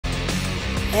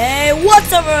Hey,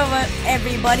 what's up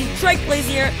everybody? Drake Plays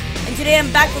here, and today I'm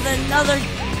back with another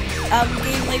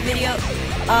gameplay video.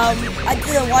 I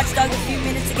did a watchdog a few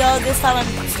minutes ago. This time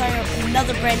I'm starting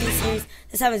another brand new series.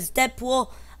 This time it's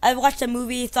Deadpool. I watched the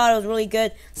movie, thought it was really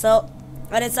good, so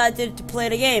I decided to play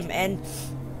the game. And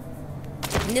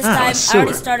this time I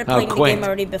already started playing the game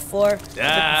already before. So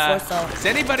does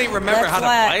anybody remember how to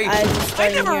play? I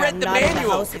never read the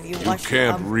manual. You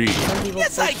can't read.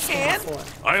 Yes, I can.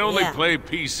 I only play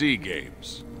PC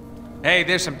games. Hey,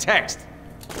 there's some text.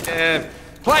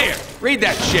 Player, read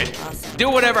that shit. Awesome. Do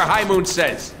whatever High Moon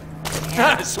says.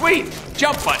 Sweet.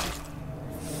 Jump button.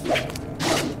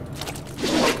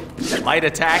 Light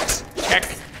attacks.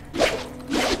 Check.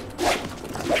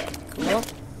 Cool.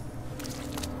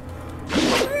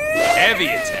 Heavy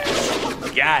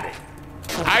attacks. Got it.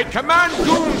 I command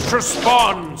goons to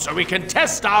spawn so we can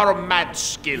test our mad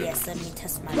skill. Yes, let me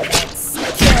test my mad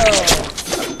skill.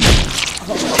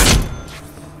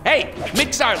 Hey,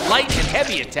 mix our light and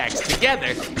heavy attacks together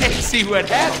and see what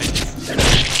happens.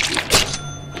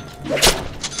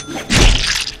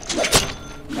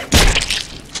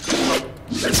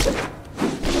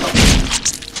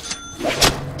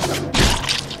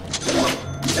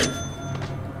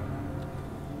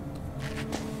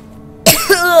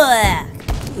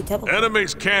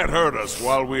 Enemies can't hurt us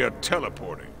while we are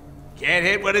teleporting. Can't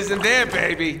hit what isn't there,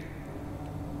 baby.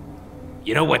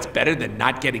 You know what's better than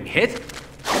not getting hit?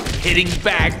 Hitting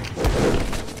back.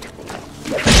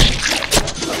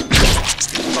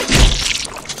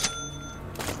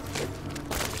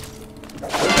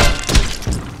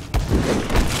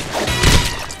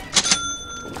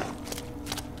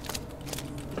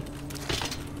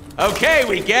 Okay,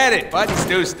 we get it. Buttons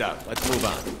do stuff. Let's move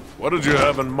on. What did you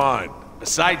have in mind?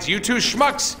 Besides you two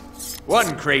schmucks,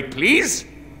 one crate, please.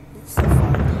 So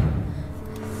fun.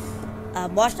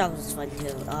 Watch Dogs was fun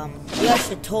too. You guys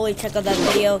should totally check out that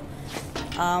video.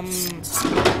 I'll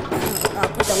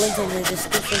put the link in the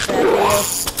description for that video,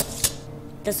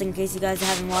 just in case you guys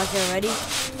haven't watched it already.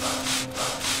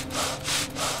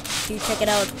 You check it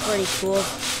out; it's pretty cool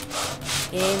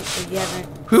game. If you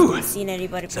haven't seen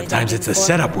anybody play Sometimes that it's the before.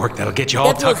 setup work that'll get you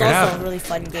all tuckered also out. a really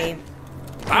fun game.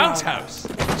 Bounce house.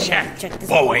 Check. This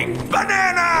Boing.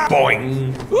 Banana.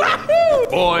 Boing. Wahoo.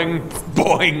 Boing.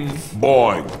 Boing.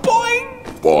 Boing. Boing.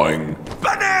 Boing.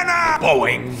 Banana.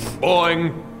 Boing.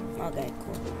 Boing. Okay,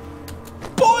 cool.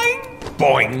 Boing.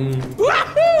 Boing.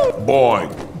 Wahoo.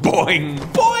 Boing. Boing.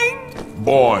 Boing.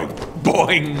 Boing.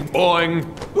 Boing. Boing.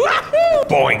 Wahoo.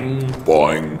 Boing.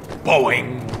 Boing. Boing.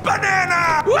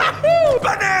 Banana. Wahoo.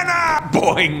 Banana.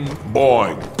 Boing.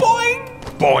 Boing. Boing.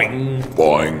 Boing.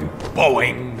 Boing.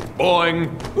 Boing, boing,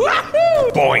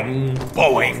 wahoo! Boing,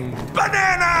 boing,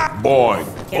 banana! Boing.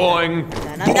 Boing,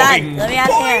 I'm done. Let me out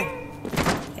of here.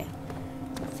 Okay.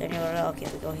 Is there anywhere? Okay,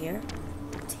 we go here.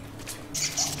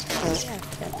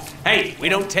 Hey, we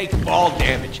don't take ball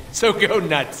damage, so go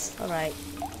nuts. Alright.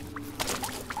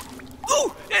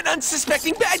 Ooh, an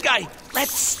unsuspecting bad guy.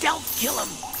 Let's stealth kill him.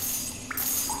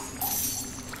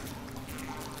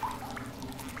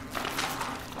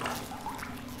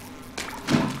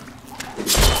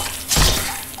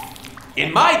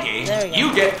 In my game,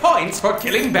 you get points for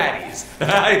killing baddies.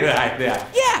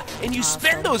 Yeah, and you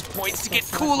spend those points to get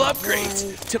cool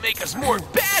upgrades to make us more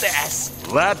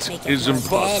badass. That is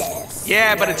impossible.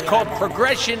 Yeah, but it's called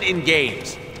progression in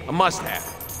games. A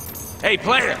must-have. Hey,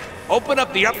 player, open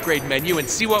up the upgrade menu and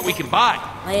see what we can buy.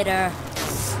 Later.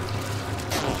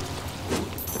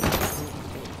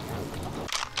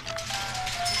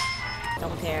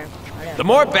 Don't care. The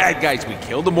more bad guys we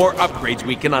kill, the more upgrades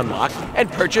we can unlock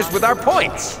and purchase with our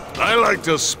points. I like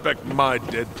to spec my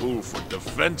Deadpool for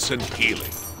defense and healing.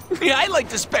 Yeah, I like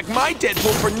to spec my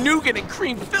Deadpool for nougat and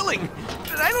cream filling,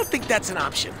 but I don't think that's an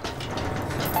option.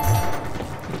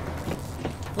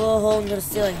 Blow a hole into the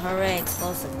ceiling. Hooray,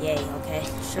 explosive. Yay, okay.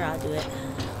 Sure, I'll do it.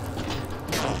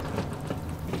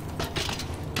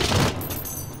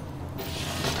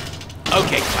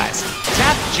 Okay, class.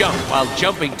 Tap jump while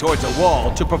jumping towards a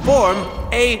wall to perform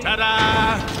a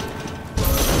ta-da!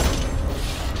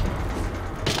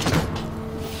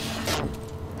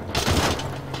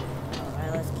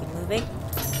 Alright, let's keep moving.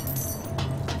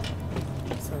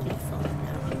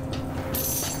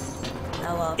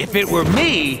 If it were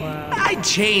me, I'd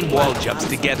chain wall jumps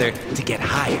together to get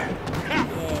higher.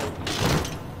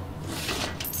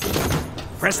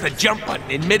 Press the jump button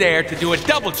in midair to do a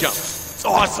double jump. It's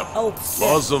awesome. Oh,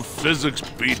 laws of physics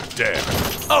be damned.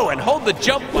 Oh, and hold the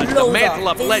jump button to mantle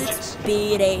up ledges.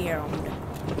 Be damned.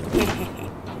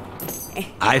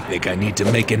 I think I need to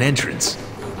make an entrance.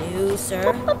 You do,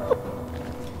 sir.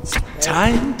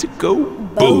 Time to go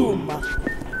boom.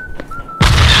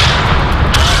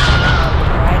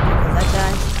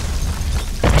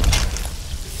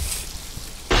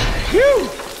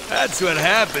 That's what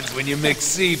happens when you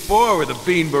mix C4 with a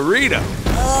bean burrito.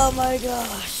 Oh my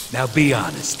gosh. Now be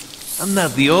honest. I'm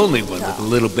not the only one with a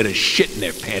little bit of shit in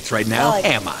their pants right now,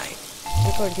 am I?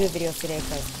 I'm recording 2 videos today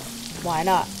because why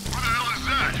not? What the hell is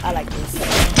that? I like this.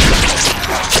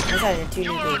 These are the 2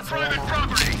 new games, so why not?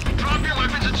 Drop your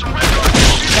weapons and surrender.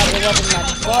 Got your weapon in my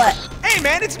butt. Hey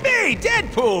man, it's me,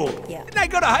 Deadpool! Yeah. Didn't I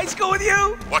go to high school with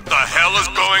you? What the hell is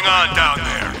going on down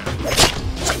there?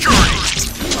 Security!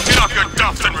 Get off your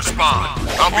duff and respond.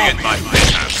 I'll be in my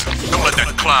penthouse. Don't let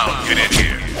that clown get in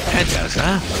here. Penthouse,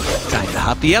 huh? Time to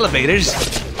hop the elevators.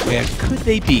 Where could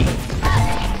they be?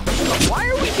 Why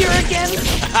are we here again?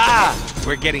 Ah,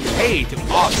 we're getting paid to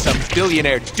off some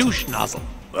billionaire douche nozzle.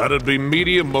 That'd be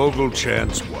media mogul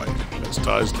Chance White. Has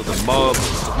ties to the mob,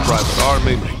 the private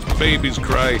army, makes babies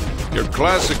cry. Your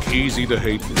classic easy to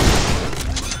hate.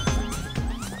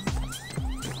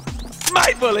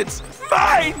 My bullets!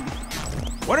 Mine!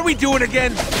 What are we doing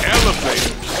again?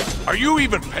 Elevators. Are you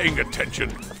even paying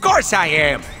attention? Of course I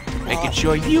am! Making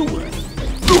sure you were.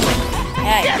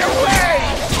 Hey. Get away!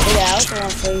 Yeah, I also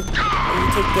want to say you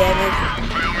take damage.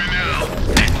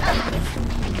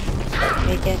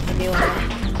 Make it hit me one.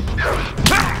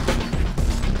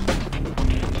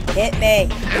 Hit me.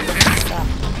 Stop.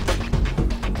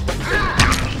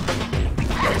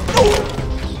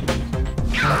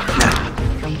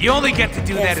 You only get to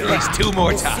do that at least 2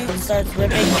 more the times. suit starts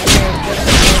ripping and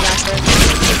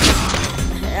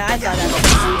they're I thought that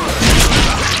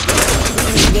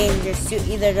was in the game, your suit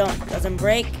either doesn't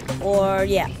break or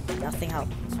yeah, nothing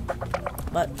happens.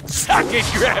 But Suck it,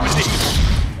 gravity!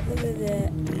 look at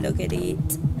that. Look at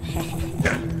it.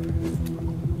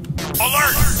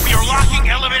 Alert! We are locking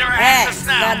elevator access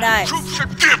not now. nice. Troops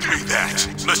should give me that.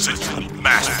 Listen, you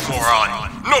masked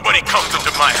moron. Nobody comes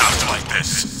into my house like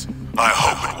this. I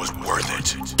hope it was worth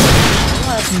it.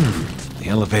 The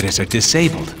elevators are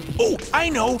disabled. Oh, I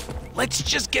know! Let's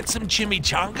just get some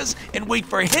chimichangas and wait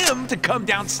for him to come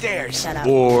downstairs. Shut up.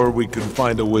 Or we can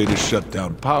find a way to shut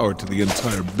down power to the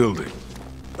entire building.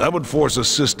 That would force a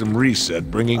system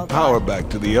reset, bringing power back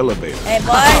to the elevator. Hey,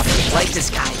 boys. Like this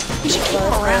guy. We should keep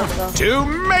him Let's around. go. To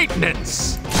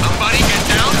maintenance! Somebody get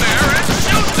down there and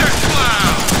shoot this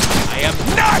clown! I am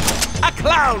not a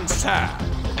clown, sir!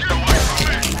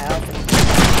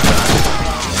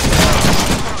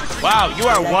 Wow, you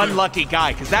are one lucky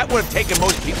guy, because that would have taken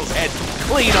most people's heads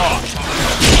clean off.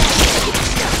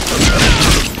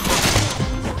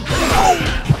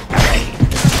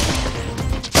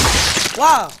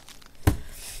 Wow.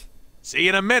 See you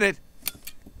in a minute.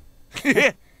 Alert!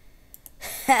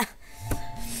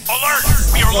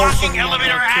 We are locking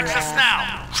elevator access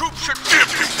now! Troops should give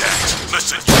me that!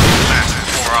 Listen, you masked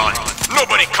moron!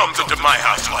 Nobody comes into my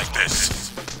house like this!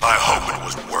 I hope it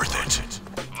was worth it.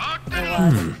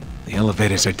 The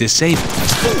elevators are disabled.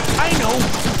 Oh, I know.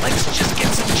 Let's just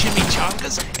get some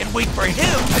chimichangas and wait for him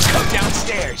to come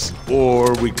downstairs.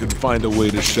 Or we could find a way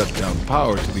to shut down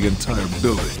power to the entire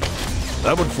building.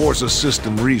 That would force a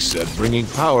system reset, bringing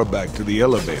power back to the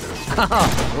elevator.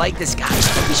 Like this guy.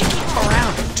 We should keep him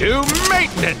around. To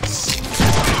maintenance!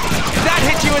 If that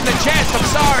hit you in the chest, I'm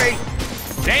sorry.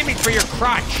 It's aiming for your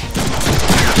crotch.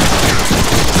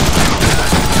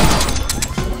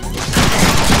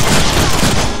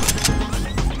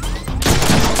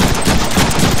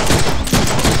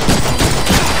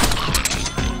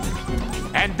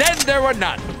 And then there were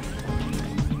none.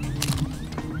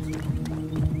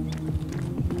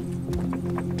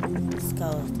 Let's go.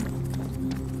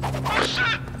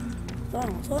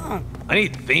 What's wrong? I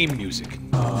need theme music.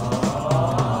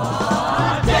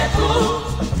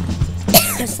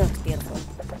 This looks beautiful.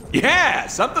 Yeah,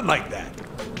 something like that.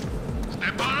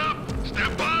 Step on up!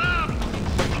 Step on up!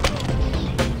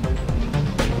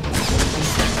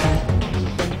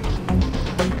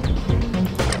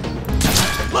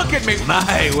 Look at me.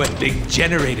 My, what big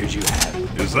generators you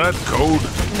have. Is that code?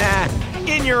 Nah,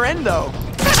 innuendo.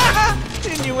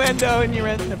 Innuendo,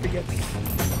 I forget.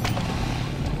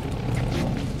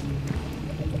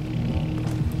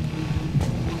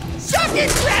 Suck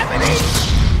it, gravity!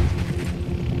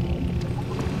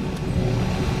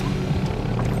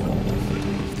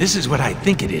 This is what I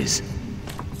think it is.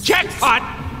 Jackpot!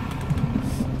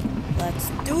 Let's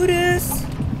do this.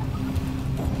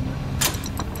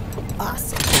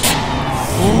 Awesome.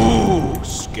 Ooh,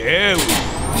 scary.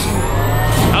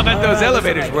 I'll let those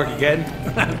elevators work again.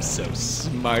 I'm so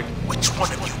smart. Which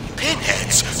one of you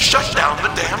pinheads shut down the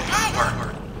damn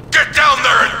power? Get down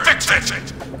there and fix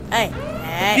it! Hey.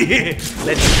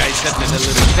 Let's try something a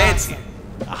little fancier.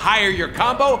 The higher your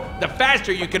combo, the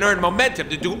faster you can earn momentum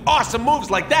to do awesome moves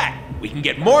like that. We can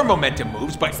get more momentum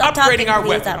moves by Stop upgrading talking, our please.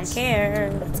 weapons. I don't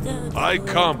care. Let's go. My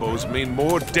combos mean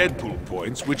more Deadpool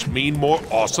points, which mean more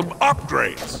awesome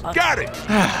upgrades. Got it!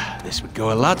 This would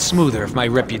go a lot smoother if my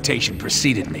reputation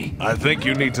preceded me. I think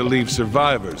you need to leave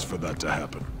survivors for that to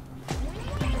happen.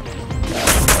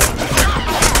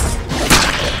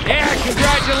 Yeah,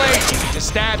 congratulations! You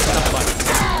stabbed somebody.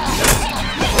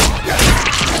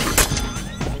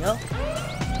 There you go.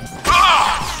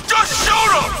 Ah! Just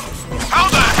shoot him! How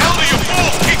the hell do you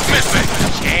fools keep missing?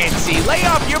 Chansey, lay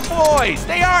off your boys!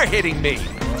 They are hitting me!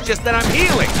 It's just that I'm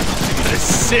healing. A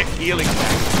sick healing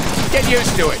pack. Get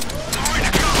used to it.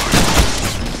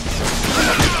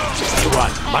 You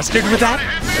want mustard with that?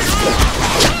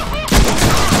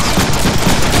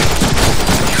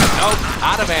 Nope,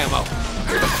 out of ammo.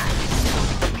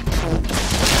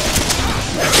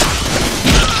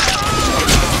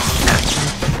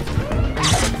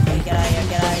 Hey, get out of here,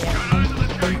 get out of here.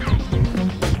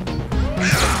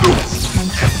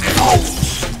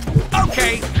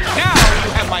 Okay, now you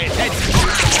have my attention.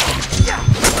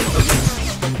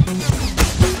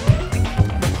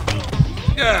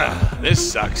 This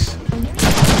sucks.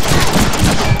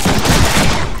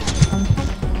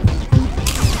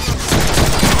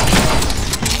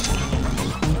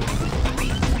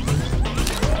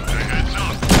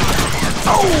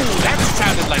 Oh, that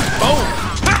sounded like foam.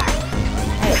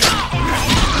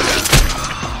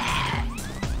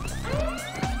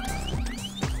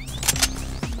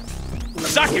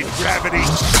 Suck it, gravity!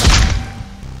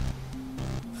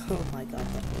 Oh my god.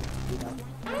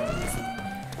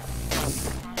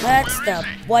 That's the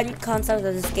one concept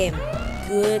of this game.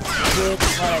 Good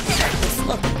quality.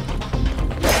 Look.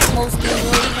 Most games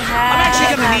will even have. I'm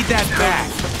actually gonna need that back.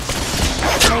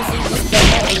 Mostly just get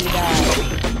it and you die.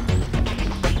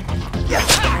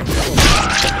 It's not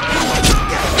like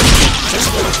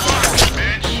overpowered.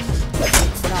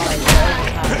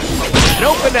 An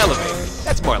open elevator.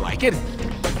 That's more like it.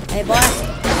 Hey boss,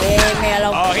 leave me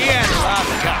alone. Oh, he has a lot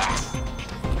of guts.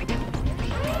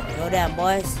 Go down,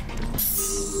 boys.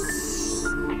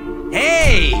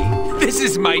 Hey, this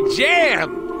is my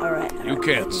jam. Alright. You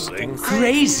can't sing.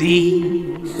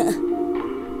 Crazy.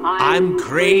 I'm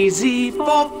crazy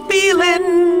for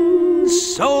feeling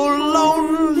so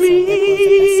lonely.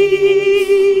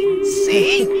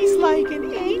 Sings like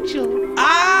an angel.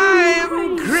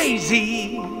 I'm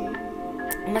crazy.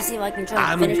 I'm gonna see if I can try to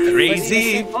I'm finish the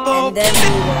crazy first mission, for and then we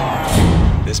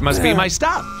will. This must be my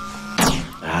stop.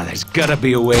 Ah, there's gotta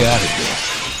be a way out of here.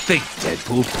 Think,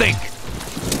 Deadpool, think.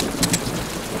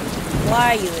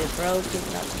 Why are you here, bro?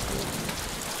 Keep up.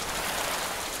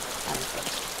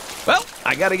 Well,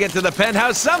 I gotta get to the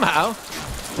penthouse somehow.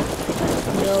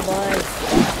 Yo, boys.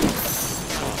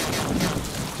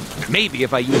 Maybe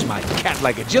if I use my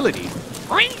cat-like agility.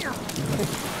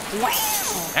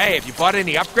 Hey, have you bought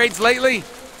any upgrades lately?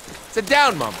 It's a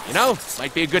down moment, you know?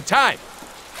 Might be a good time.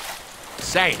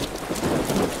 Say it.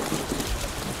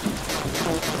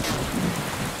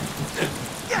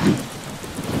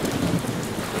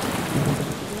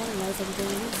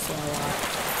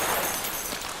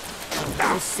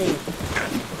 Let's see.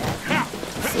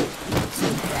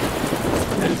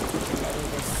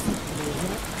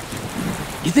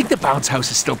 You think the bounce house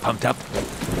is still pumped up?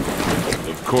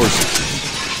 Of course.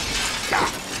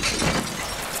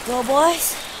 Go,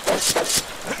 boys. What's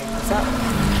up?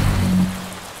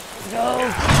 Let's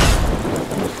go.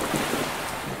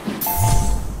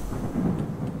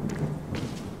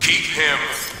 Keep him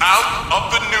out of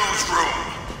the newsroom.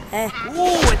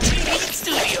 Ooh, a TV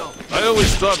studio. I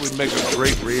always thought we'd make a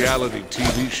great reality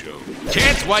TV show.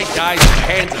 Chance White dies at the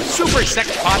hands of super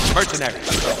sex pot mercenaries.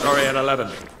 Sorry, at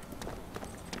 11.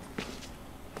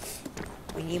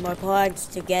 We need more pods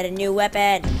to get a new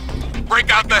weapon. Break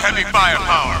out the heavy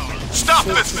firepower. Stop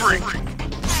this freak.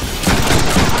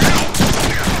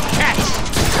 Cats!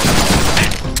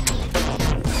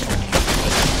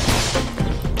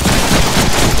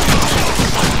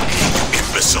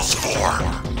 Imbeciles 4.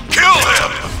 Kill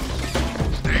him!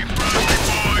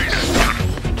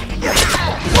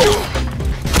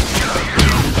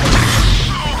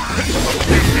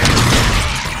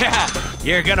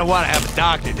 You're gonna want to have a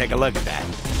doctor take a look at that.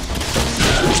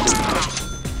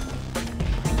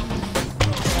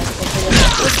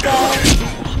 Let's go.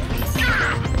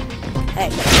 Hey.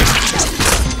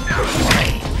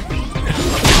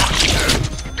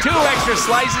 2 extra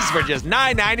slices for just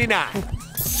 $9.99.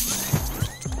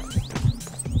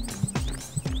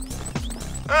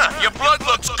 Your blood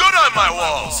looks good on my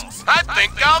walls. I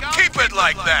think I'll keep it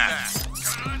like that.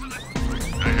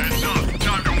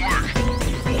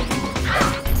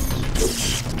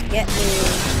 Get me.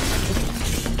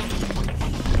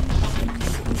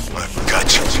 My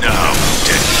that now,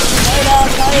 Deadpool. No,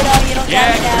 you don't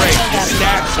Yeah, got great. it.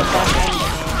 Stack some.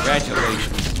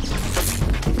 Congratulations.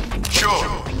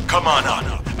 Sure, come on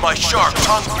up. My shark's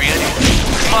hungry anyway.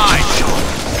 My shark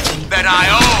that I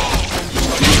own.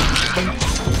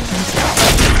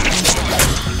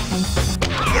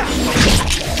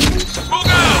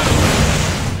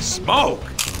 Smoke?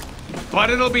 But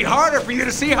it'll be harder for you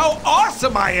to see how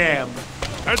awesome I am.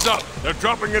 Heads up, they're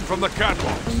dropping in from the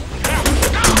catwalks.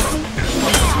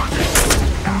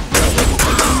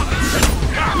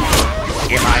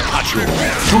 If I touch you,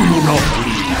 do you not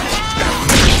bleed?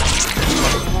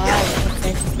 Wow,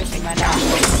 this is missing right now.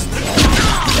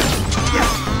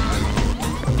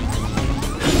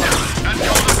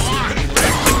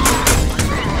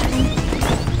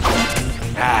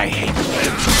 I hate it.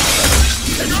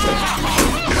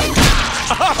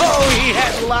 Oh, he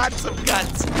had lots of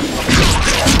guts.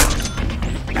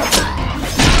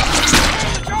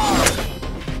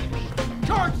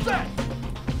 Charge set!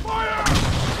 Fire!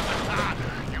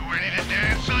 You ready to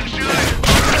dance, sunshine?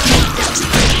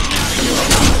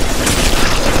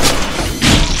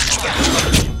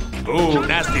 Ooh,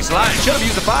 nasty slime. Should have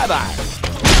used a 5-eye.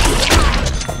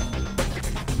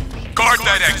 Guard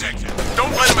that exit.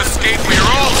 Don't let him escape or you're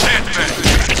all dead men.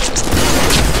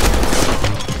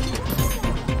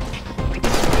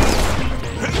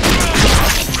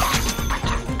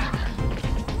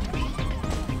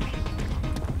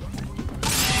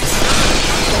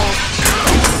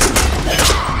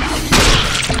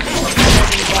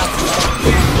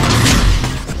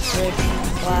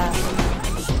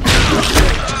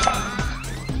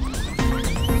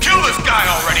 Kill this guy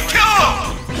already! Kill him!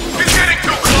 He's getting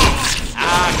too close!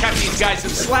 Cut these guys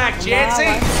some slack, Jancy.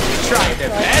 You tried their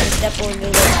best.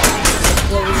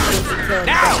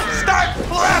 Now, start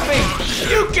flapping!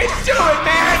 You can do it,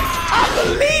 man! I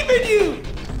believe in you!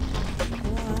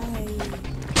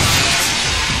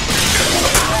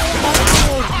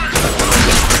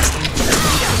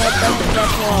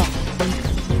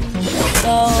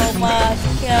 So much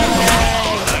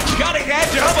killing. Cutting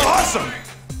edge of awesome!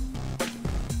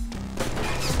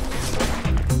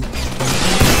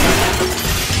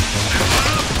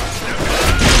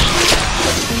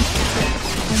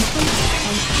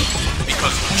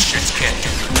 Because you shits can't do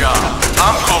your job,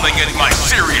 I'm calling in my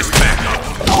serious backup.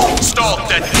 Stall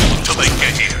Deadpool till they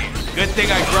get here. Good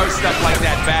thing I grow stuff like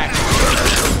that back.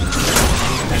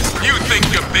 You think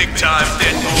you're big time,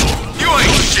 Deadpool? You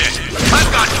ain't shit. I've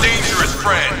got dangerous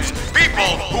friends.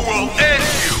 People who will end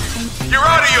you. You're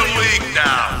out of your league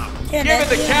now. Given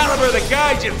the caliber of the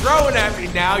guys you're throwing at me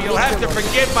now, you'll have to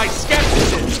forgive my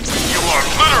skepticism. You are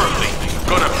literally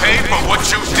gonna pay for what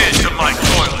you did to my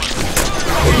toilet.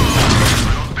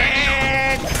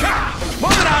 And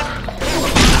move it on.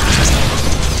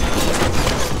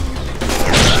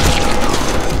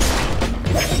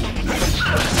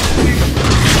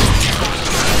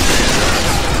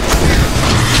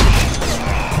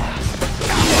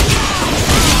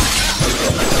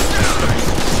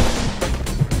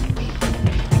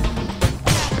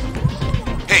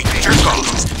 Hey, jerk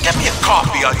off. Get me a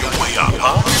coffee on your way up,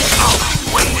 huh? I'll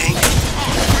be waiting.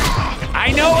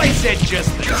 I know I said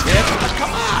just the tip.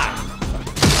 Come on.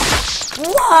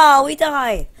 Wow, we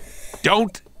died.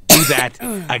 Don't do that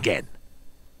again.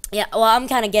 Yeah, well, I'm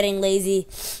kind of getting lazy.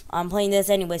 I'm playing this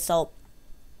anyway, so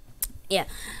yeah.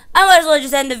 I might as well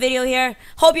just end the video here.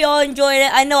 Hope you all enjoyed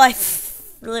it. I know I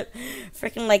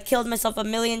freaking like killed myself a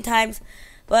million times,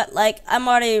 but like I'm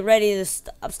already ready to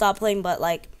stop playing. But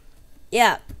like,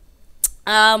 yeah.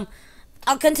 I'll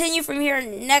continue from here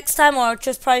next time, or I'll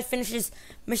just probably finish this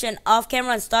mission off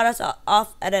camera and start us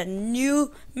off at a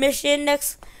new mission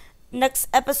next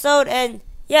episode. And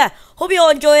yeah, hope you all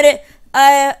enjoyed it.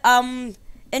 And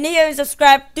here and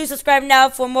subscribe. Do subscribe now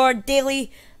for more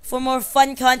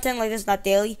fun content like this. Not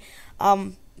daily.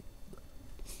 And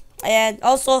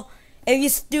also, if you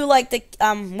do like the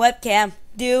webcam,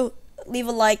 do leave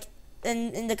a like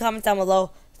in the comments down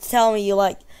below. Tell me you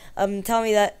like. Tell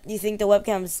me that you think the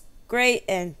webcam is great.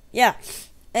 And yeah.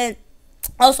 And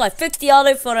also, I fixed the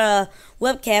audio for the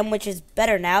webcam, which is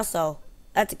better now, so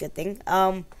that's a good thing.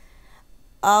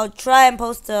 I'll try and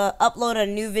upload a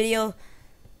new video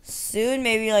soon,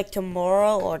 maybe like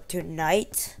tomorrow or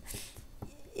tonight.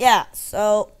 Yeah,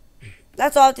 so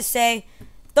that's all I have to say.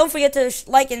 Don't forget to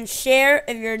like and share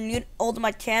if you're old to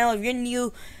my channel. If you're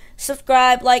new,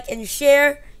 subscribe, like, and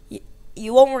share.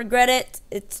 You won't regret it.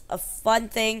 It's a fun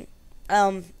thing.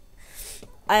 I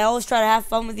always try to have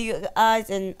fun with you guys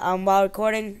and while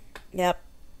recording. Yep.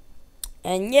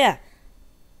 And yeah.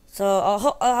 So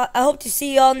I hope to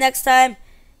see you all next time.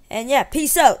 And yeah,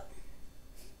 peace out.